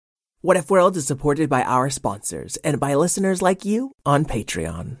What If World is supported by our sponsors and by listeners like you on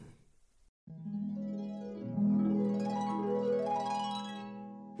Patreon.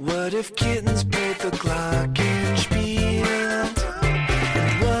 What if kittens played the glockenspiel?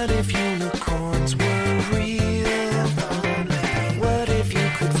 And what if unicorns were real? What if you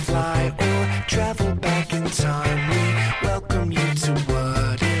could fly or travel back in time? We welcome you to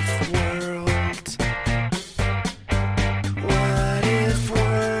What If World. What If World?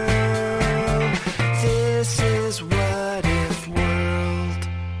 This is What If World.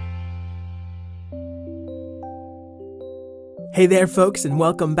 Hey there, folks, and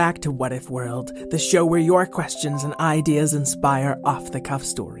welcome back to What If World, the show where your questions and ideas inspire off-the-cuff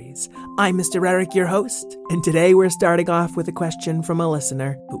stories. I'm Mr. Eric, your host, and today we're starting off with a question from a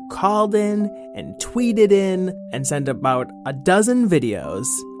listener who called in and tweeted in and sent about a dozen videos,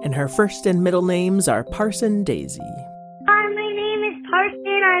 and her first and middle names are Parson Daisy. Hi, my name is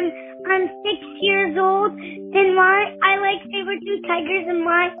Parson. I'm 6 years old, and I like saber-toothed tigers, and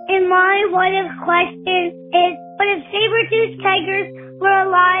my what if question is, what if saber-toothed tigers were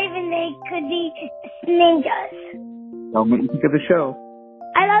alive and they could be ninjas? Tell me what you think of the show.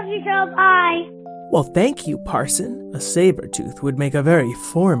 I love your show. Bye. Well, thank you, Parson. A saber-tooth would make a very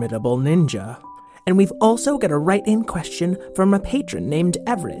formidable ninja. And we've also got a write-in question from a patron named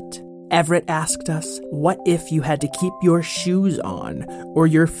Everett. Everett asked us, what if you had to keep your shoes on, or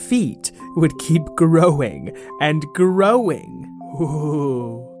your feet would keep growing and growing?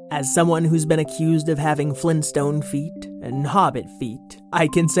 Ooh. As someone who's been accused of having Flintstone feet and Hobbit feet, I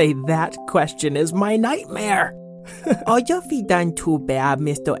can say that question is my nightmare. Oh, your feet aren't too bad,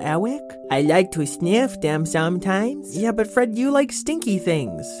 Mr. Eric. I like to sniff them sometimes. Yeah, but Fred, you like stinky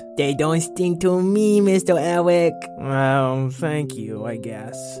things. They don't stink to me, Mr. Eric. Well, thank you, I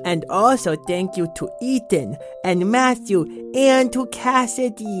guess. And also thank you to Ethan and Matthew and to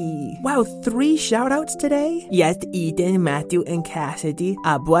Cassidy. Wow, 3 shout-outs today? Yes, Ethan, Matthew, and Cassidy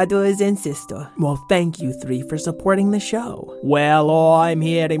are brothers and sisters. Well, thank you 3 for supporting the show. Well, I'm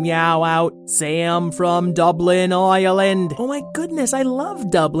here to meow out Sam from Dublin, Ireland. Oh my goodness, I love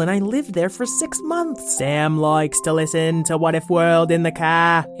Dublin. I lived there for 6 months. Sam likes to listen to What If World in the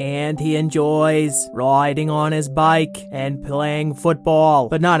car, and he enjoys riding on his bike and playing football,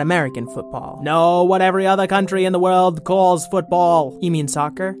 but not American football. No, what every other country in the world calls football. You mean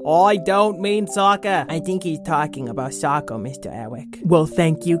soccer? I don't mean soccer. I think he's talking about soccer, Mr. Eric. Well,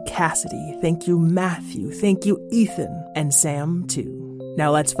 thank you, Cassidy. Thank you, Matthew. Thank you, Ethan. And Sam, too.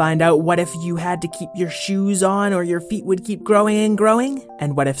 Now let's find out what if you had to keep your shoes on or your feet would keep growing and growing?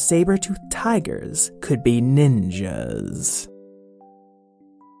 And what if saber-toothed tigers could be ninjas?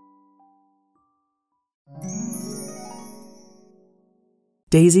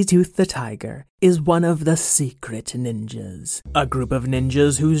 Daisy Tooth the Tiger is one of the secret ninjas, a group of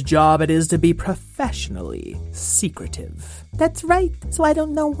ninjas whose job it is to be professionally secretive. That's right, so I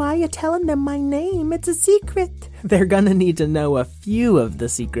don't know why you're telling them my name. It's a secret. They're gonna need to know a few of the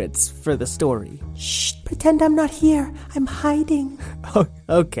secrets for the story. Shh, pretend I'm not here. I'm hiding. Oh,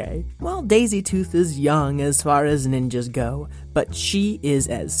 okay. Well, Daisy Tooth is young as far as ninjas go, but she is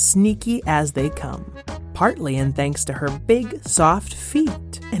as sneaky as they come. Partly in thanks to her big, soft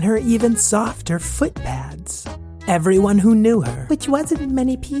feet and her even softer foot pads. Everyone who knew her, which wasn't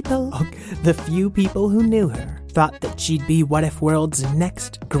many people, the few people who knew her, thought that she'd be What If World's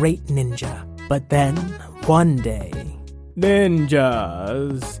next great ninja. But then, one day...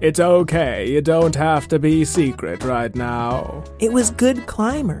 Ninjas, it's okay, you don't have to be secret right now. It was Good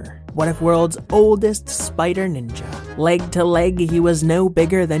Climber, What If World's oldest spider ninja. Leg to leg, he was no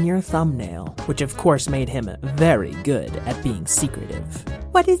bigger than your thumbnail, which of course made him very good at being secretive.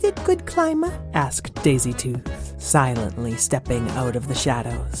 What is it, Good Climber? Asked Daisy Tooth, silently stepping out of the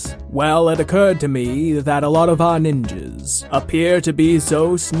shadows. Well, it occurred to me that a lot of our ninjas appear to be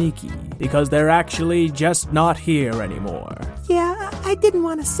so sneaky because they're actually just not here anymore. Yeah, I didn't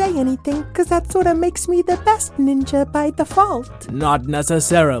want to say anything because that sort of makes me the best ninja by default. Not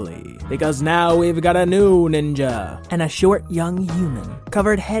necessarily, because now we've got a new ninja. And a short young human,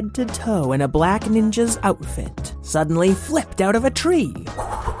 covered head to toe in a black ninja's outfit, suddenly flipped out of a tree.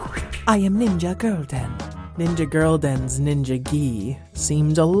 I am Ninja Girlden. Ninja Girlden's ninja gi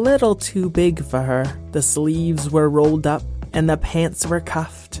seemed a little too big for her. The sleeves were rolled up, and the pants were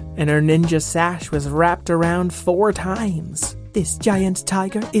cuffed, and her ninja sash was wrapped around 4 times. This giant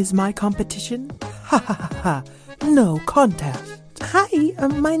tiger is my competition? Ha ha ha ha. No contest. Hi,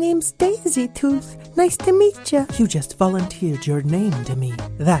 my name's Daisy Tooth. Nice to meet you. You just volunteered your name to me.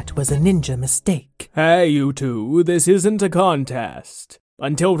 That was a ninja mistake. Hey, you two, this isn't a contest.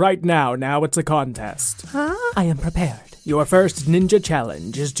 Until right now it's a contest. Huh? I am prepared. Your first ninja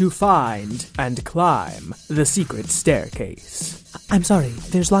challenge is to find and climb the secret staircase. I'm sorry,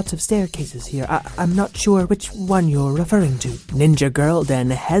 there's lots of staircases here. I'm not sure which one you're referring to. Ninja Girl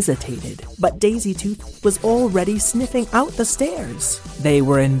then hesitated, but Daisy Tooth was already sniffing out the stairs. They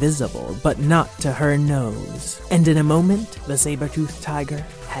were invisible, but not to her nose. And in a moment, the saber-toothed tiger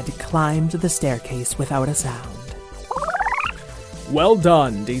had climbed the staircase without a sound. Well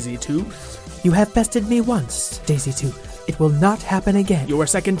done, Daisy Tooth. You have bested me once, Daisy Tooth. It will not happen again. Your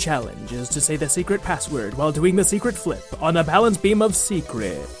second challenge is to say the secret password while doing the secret flip on a balance beam of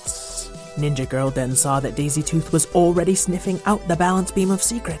secrets. Ninja Girl then saw that Daisy Tooth was already sniffing out the balance beam of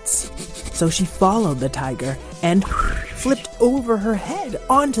secrets. So she followed the tiger and flipped over her head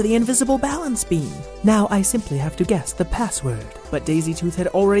onto the invisible balance beam. Now I simply have to guess the password. But Daisy Tooth had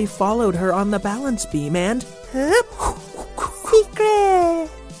already followed her on the balance beam and... Secret!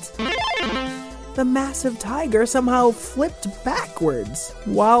 The massive tiger somehow flipped backwards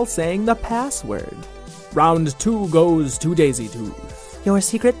while saying the password. Round 2 goes to Daisy Tooth. Your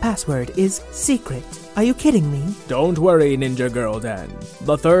secret password is secret. Are you kidding me? Don't worry, Ninja Girl Den.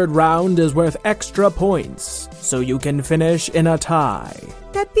 The third round is worth extra points, so you can finish in a tie.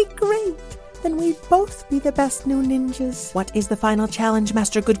 That'd be great. Then we'd both be the best new ninjas. What is the final challenge,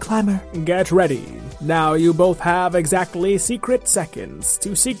 Master Good Climber? Get ready. Now you both have exactly secret seconds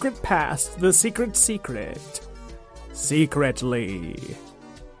to secret past the secret. Secretly.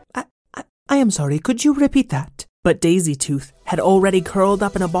 I am sorry, could you repeat that? But Daisy Tooth had already curled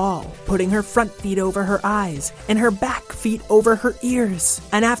up in a ball, putting her front feet over her eyes and her back feet over her ears.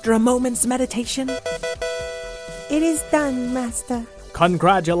 And after a moment's meditation... It is done, Master.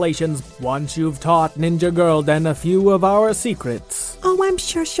 Congratulations, once you've taught Ninja Girl Den a few of our secrets. Oh, I'm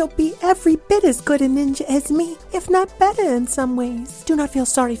sure she'll be every bit as good a ninja as me, if not better in some ways. Do not feel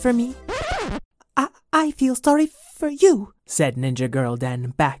sorry for me. I feel sorry for you, said Ninja Girl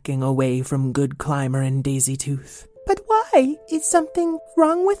Den, backing away from Good Climber and Daisy Tooth. But why? Is something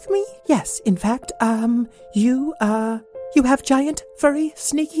wrong with me? Yes, in fact, you have giant, furry,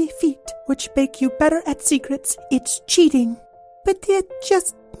 sneaky feet, which make you better at secrets. It's cheating. But they're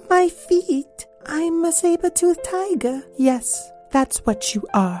just my feet. I'm a saber-toothed tiger. Yes, that's what you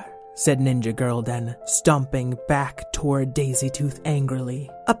are, said Ninja Girl Den, stomping back toward Daisy Tooth angrily.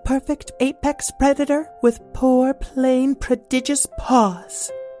 A perfect apex predator with poor, plain, prodigious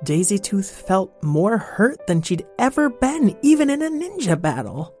paws. Daisy Tooth felt more hurt than she'd ever been, even in a ninja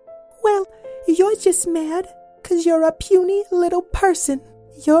battle. Well, you're just mad, 'cause you're a puny little person.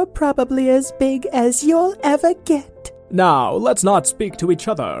 You're probably as big as you'll ever get. Now, let's not speak to each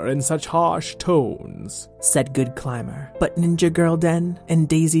other in such harsh tones, said Good Climber. But Ninja Girl Den and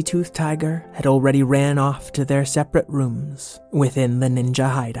Daisy Tooth Tiger had already ran off to their separate rooms within the ninja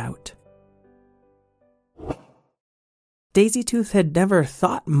hideout. Daisy Tooth had never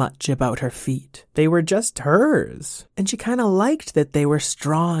thought much about her feet. They were just hers, and she kind of liked that they were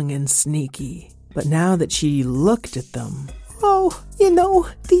strong and sneaky. But now that she looked at them... Oh,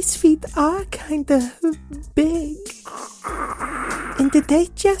 these feet are kinda big. And did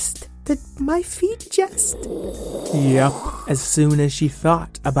my feet just... Yep. As soon as she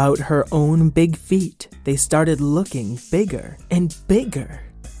thought about her own big feet, they started looking bigger and bigger.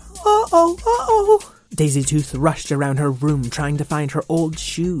 Uh-oh. Daisy Tooth rushed around her room trying to find her old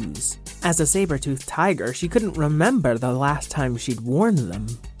shoes. As a saber-toothed tiger, she couldn't remember the last time she'd worn them.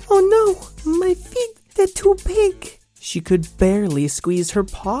 Oh no, my feet, they're too big. She could barely squeeze her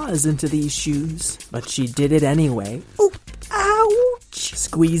paws into these shoes, but she did it anyway. Oh, ouch!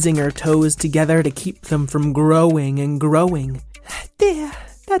 Squeezing her toes together to keep them from growing and growing. There,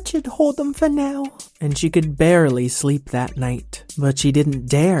 that should hold them for now. And she could barely sleep that night, but she didn't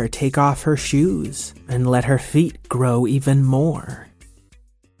dare take off her shoes and let her feet grow even more.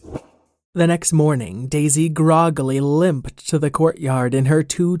 The next morning, Daisy groggily limped to the courtyard in her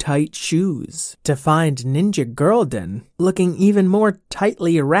too tight shoes to find Ninja Girl Den looking even more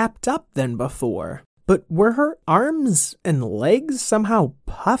tightly wrapped up than before. But were her arms and legs somehow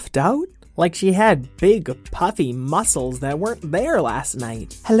puffed out? Like she had big, puffy muscles that weren't there last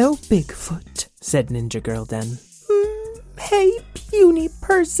night. Hello, Bigfoot, said Ninja Girl Den. Hey, puny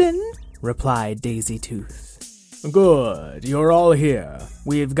person, replied Daisy Tooth. Good, you're all here.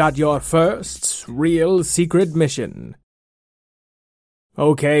 We've got your first real secret mission.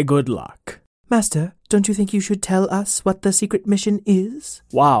 Okay, good luck. Master, don't you think you should tell us what the secret mission is?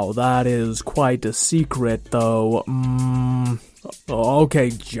 Wow, that is quite a secret, though.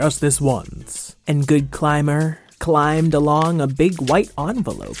 Okay, just this once. And Good Climber climbed along a big white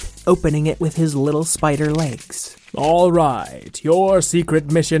envelope, opening it with his little spider legs. All right, your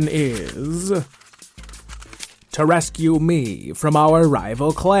secret mission is... to rescue me from our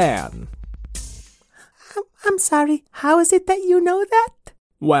rival clan. I'm sorry, how is it that you know that?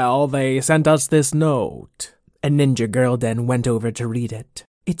 Well, they sent us this note. And Ninja Girl then went over to read it.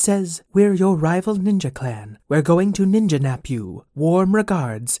 It says, "We're your rival ninja clan. We're going to ninja nap you. Warm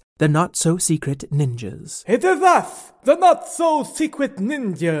regards, the not-so-secret ninjas." It is us, the not-so-secret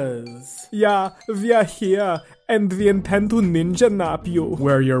ninjas. Yeah, we are here, and we intend to ninja nap you.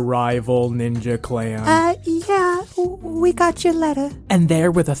 We're your rival ninja clan. Yeah, we got your letter. And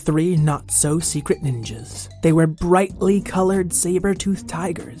there were the 3 not-so-secret ninjas. They were brightly colored saber-toothed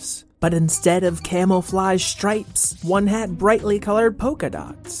tigers. But instead of camouflage stripes, one had brightly colored polka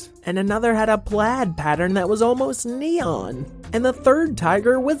dots, and another had a plaid pattern that was almost neon, and the third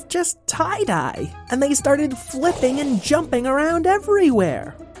tiger was just tie-dye, and they started flipping and jumping around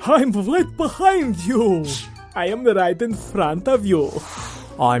everywhere. I'm right behind you. I am right in front of you.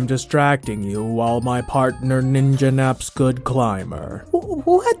 I'm distracting you while my partner ninja naps Good Climber.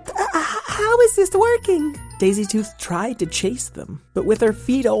 What? How is this working? Daisy Tooth tried to chase them, but with her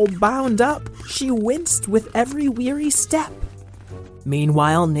feet all bound up, she winced with every weary step.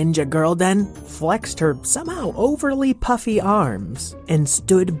 Meanwhile, Ninja Girl then flexed her somehow overly puffy arms and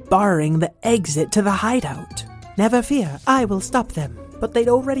stood barring the exit to the hideout. Never fear, I will stop them. But they'd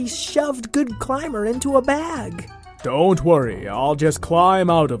already shoved Good Climber into a bag. Don't worry, I'll just climb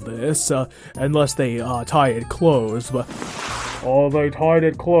out of this, unless they tie it closed, but... Oh, they tied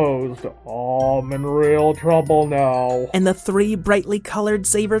it closed. Oh, I'm in real trouble now. And the 3 brightly colored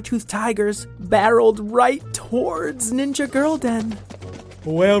saber-toothed tigers barreled right towards Ninja Girl Den.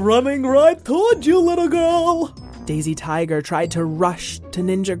 We're running right towards you, little girl. Daisy Tiger tried to rush to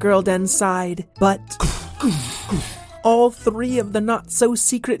Ninja Girl Den's side, but... all 3 of the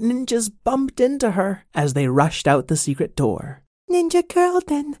not-so-secret ninjas bumped into her as they rushed out the secret door. Ninja Girl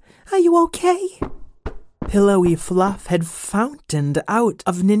Den, are you okay? Pillowy fluff had fountained out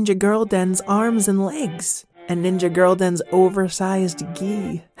of Ninja Girl Den's arms and legs, and Ninja Girl Den's oversized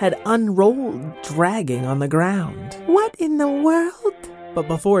gi had unrolled, dragging on the ground. What in the world? But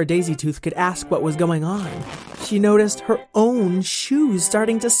before Daisy Tooth could ask what was going on, she noticed her own shoes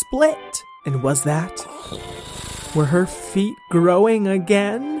starting to split. And was that? Were her feet growing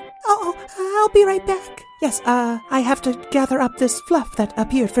again? Oh, I'll be right back. Yes, I have to gather up this fluff that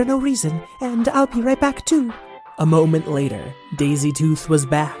appeared for no reason, and I'll be right back too. A moment later, Daisy Tooth was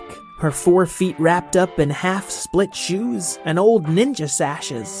back, her 4 feet wrapped up in half-split shoes and old ninja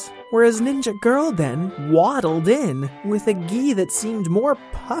sashes, whereas Ninja Girl then waddled in with a gi that seemed more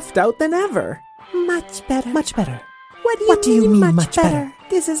puffed out than ever. Much better. Much better. What do you mean much better?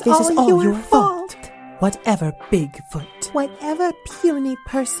 This is all your fault. Whatever Bigfoot. Whatever puny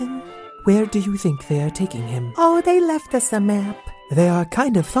person. Where do you think they are taking him? Oh, they left us a map. They are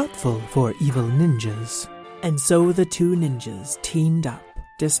kind of thoughtful for evil ninjas. And so the 2 ninjas teamed up,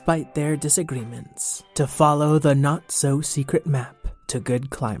 despite their disagreements, to follow the not-so-secret map to Good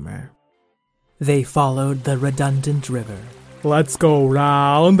Climber. They followed the redundant river. Let's go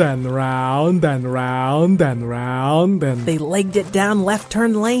round and round and round and round and... They legged it down left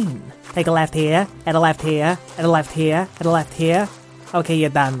turn lane. Take a left here, and a left here, and a left here, and a left here. Okay,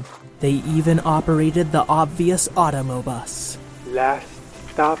 you're done. They even operated the obvious Automobus. Last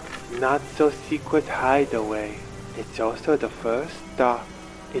stop, not-so-secret hideaway. It's also the first stop.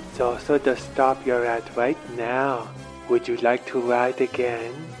 It's also the stop you're at right now. Would you like to ride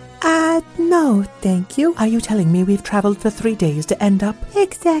again? No, thank you. Are you telling me we've traveled for 3 days to end up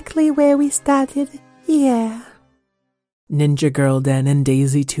exactly where we started? Yeah. Ninja Girl Den and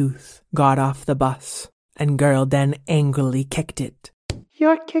Daisy Tooth got off the bus, and Girl Den angrily kicked it.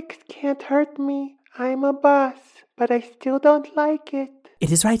 Your kicks can't hurt me. I'm a boss, but I still don't like it.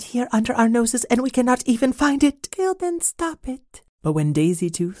 It is right here under our noses, and we cannot even find it. Girl Den, stop it. But when Daisy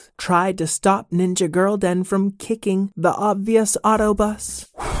Tooth tried to stop Ninja Girl Den from kicking the obvious Autobus,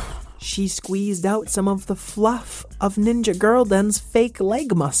 she squeezed out some of the fluff of Ninja Girl Den's fake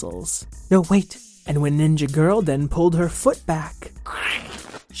leg muscles. No, wait. And when Ninja Girl Den pulled her foot back,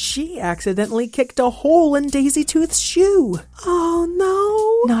 she accidentally kicked a hole in Daisy Tooth's shoe. Oh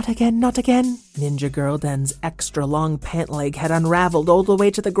no! Not again, not again. Ninja Girl Den's extra long pant leg had unraveled all the way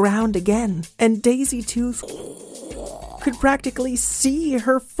to the ground again, and Daisy Tooth could practically see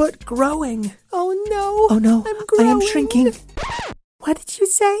her foot growing. Oh no! Oh no, I'm growing. I am shrinking. What did you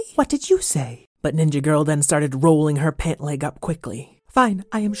say? What did you say? But Ninja Girl then started rolling her pant leg up quickly. Fine,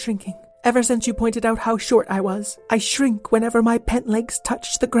 I am shrinking. Ever since you pointed out how short I was, I shrink whenever my pant legs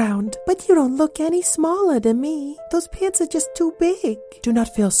touch the ground. But you don't look any smaller to me. Those pants are just too big. Do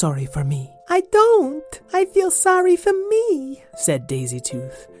not feel sorry for me. I don't. I feel sorry for me, said Daisy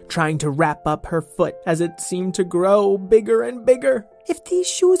Tooth, trying to wrap up her foot as it seemed to grow bigger and bigger. If these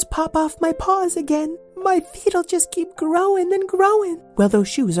shoes pop off my paws again, my feet'll just keep growing and growing. Well, those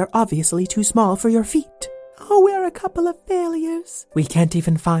shoes are obviously too small for your feet. Oh, we're a couple of failures. We can't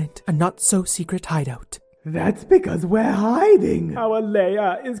even find a not-so-secret hideout. That's because we're hiding. Our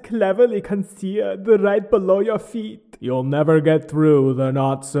lair is cleverly concealed right below your feet. You'll never get through the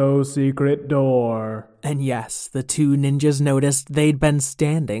not-so-secret door. And yes, the two ninjas noticed they'd been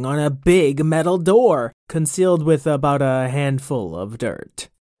standing on a big metal door, concealed with about a handful of dirt.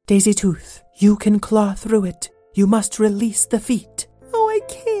 Daisy Tooth, you can claw through it. You must release the feet. Oh, I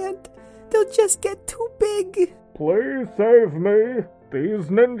can't. They'll just get too big. Please save me. These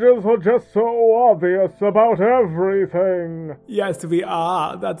ninjas are just so obvious about everything. Yes, we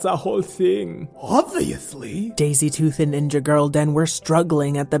are. That's our whole thing. Obviously? Daisy Tooth and Ninja Girl Den were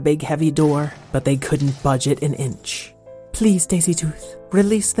struggling at the big heavy door, but they couldn't budge it an inch. Please, Daisy Tooth,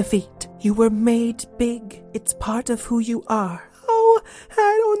 release the feet. You were made big. It's part of who you are. Oh,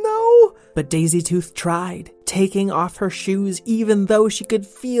 I don't know. But Daisy Tooth tried, taking off her shoes even though she could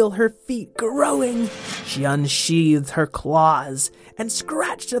feel her feet growing. She unsheathed her claws and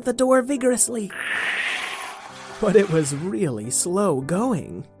scratched at the door vigorously. But it was really slow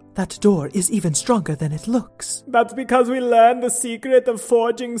going. That door is even stronger than it looks. That's because we learned the secret of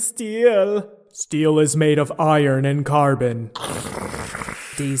forging steel. Steel is made of iron and carbon.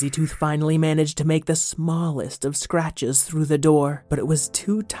 Daisy Tooth finally managed to make the smallest of scratches through the door, but it was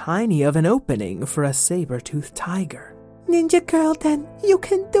too tiny of an opening for a saber-toothed tiger. Ninja Girl Den, you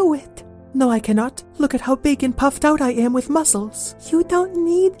can do it. No, I cannot. Look at how big and puffed out I am with muscles. You don't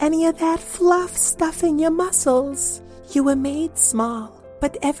need any of that fluff stuffing your muscles. You were made small,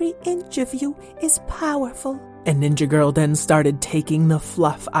 but every inch of you is powerful. And Ninja Girl then started taking the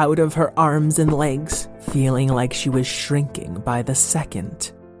fluff out of her arms and legs, feeling like she was shrinking by the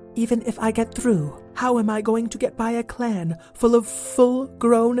second. Even if I get through, how am I going to get by a clan full of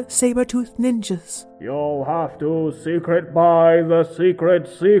full-grown saber-toothed ninjas? You'll have to secret by the secret.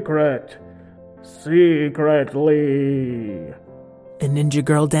 Secretly. And Ninja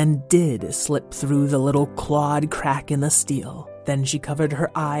Girl Den did slip through the little clawed crack in the steel. Then she covered her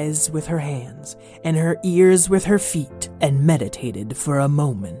eyes with her hands and her ears with her feet and meditated for a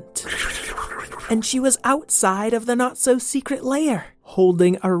moment. And she was outside of the not-so-secret lair,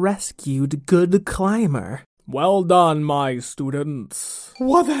 holding a rescued good climber. Well done, my students.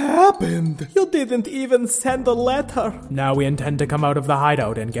 What happened? You didn't even send a letter. Now we intend to come out of the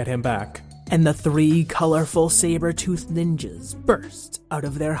hideout and get him back. And the three colorful saber-toothed ninjas burst out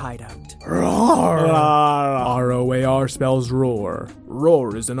of their hideout. Roar! R-O-A-R spells roar.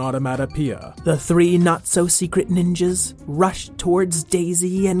 Roar is an onomatopoeia. The three not-so-secret ninjas rushed towards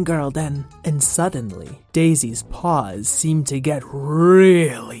Daisy and Girl Den, and suddenly, Daisy's paws seemed to get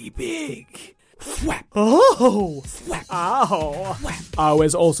really big. Thwap. Oh! Thwap. Ow! Thwap. Ow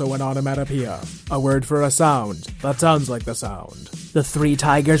is also an onomatopoeia, a word for a sound that sounds like the sound. The three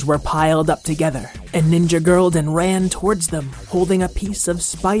tigers were piled up together, and Ninja Girl Den ran towards them, holding a piece of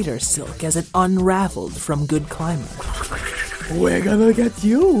spider silk as it unraveled from Good Climber. We're gonna get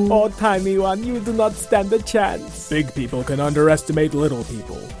you. Oh, tiny one, you do not stand a chance. Big people can underestimate little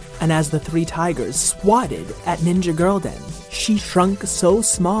people. And as the three tigers swatted at Ninja Girl Den, she shrunk so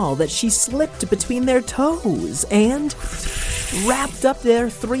small that she slipped between their toes and wrapped up their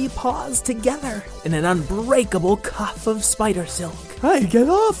three paws together in an unbreakable cuff of spider silk. Hey, get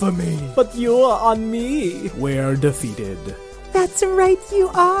off of me! But you are on me. We're defeated. That's right, you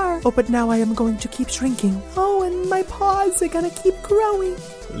are. Oh, but now I am going to keep shrinking. Oh, and my paws are gonna keep growing.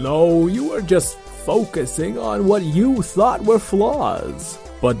 No, you are just focusing on what you thought were flaws.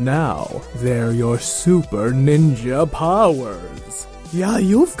 But now, they're your super ninja powers. Yeah,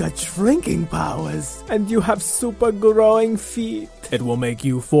 you've got shrinking powers. And you have super growing feet. It will make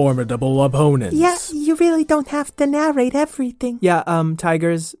you formidable opponents. Yeah, you really don't have to narrate everything. Yeah,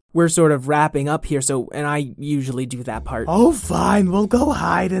 tigers, we're sort of wrapping up here, and I usually do that part. Oh, fine, we'll go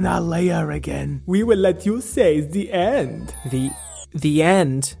hide in our lair again. We will let you say the end. The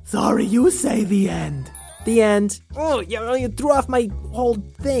end? Sorry, you say the end. The end. Oh, you threw off my whole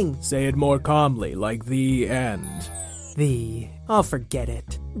thing. Say it more calmly, like the end. I'll forget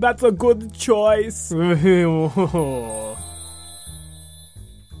it. That's a good choice. All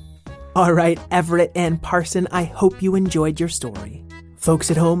right, Everett and Parson, I hope you enjoyed your story. Folks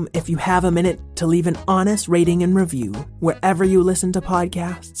at home, if you have a minute to leave an honest rating and review wherever you listen to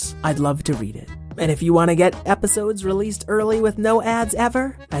podcasts, I'd love to read it. And if you want to get episodes released early with no ads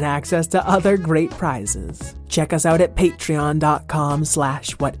ever and access to other great prizes, check us out at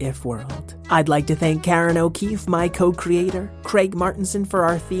patreon.com/whatifworld. I'd like to thank Karen O'Keefe, my co-creator, Craig Martinson for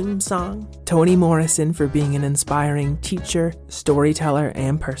our theme song, Toni Morrison for being an inspiring teacher, storyteller,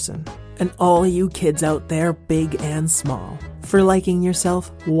 and person, and all you kids out there, big and small, for liking yourself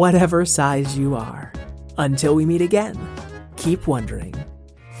whatever size you are. Until we meet again, keep wondering.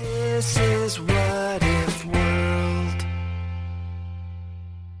 This is what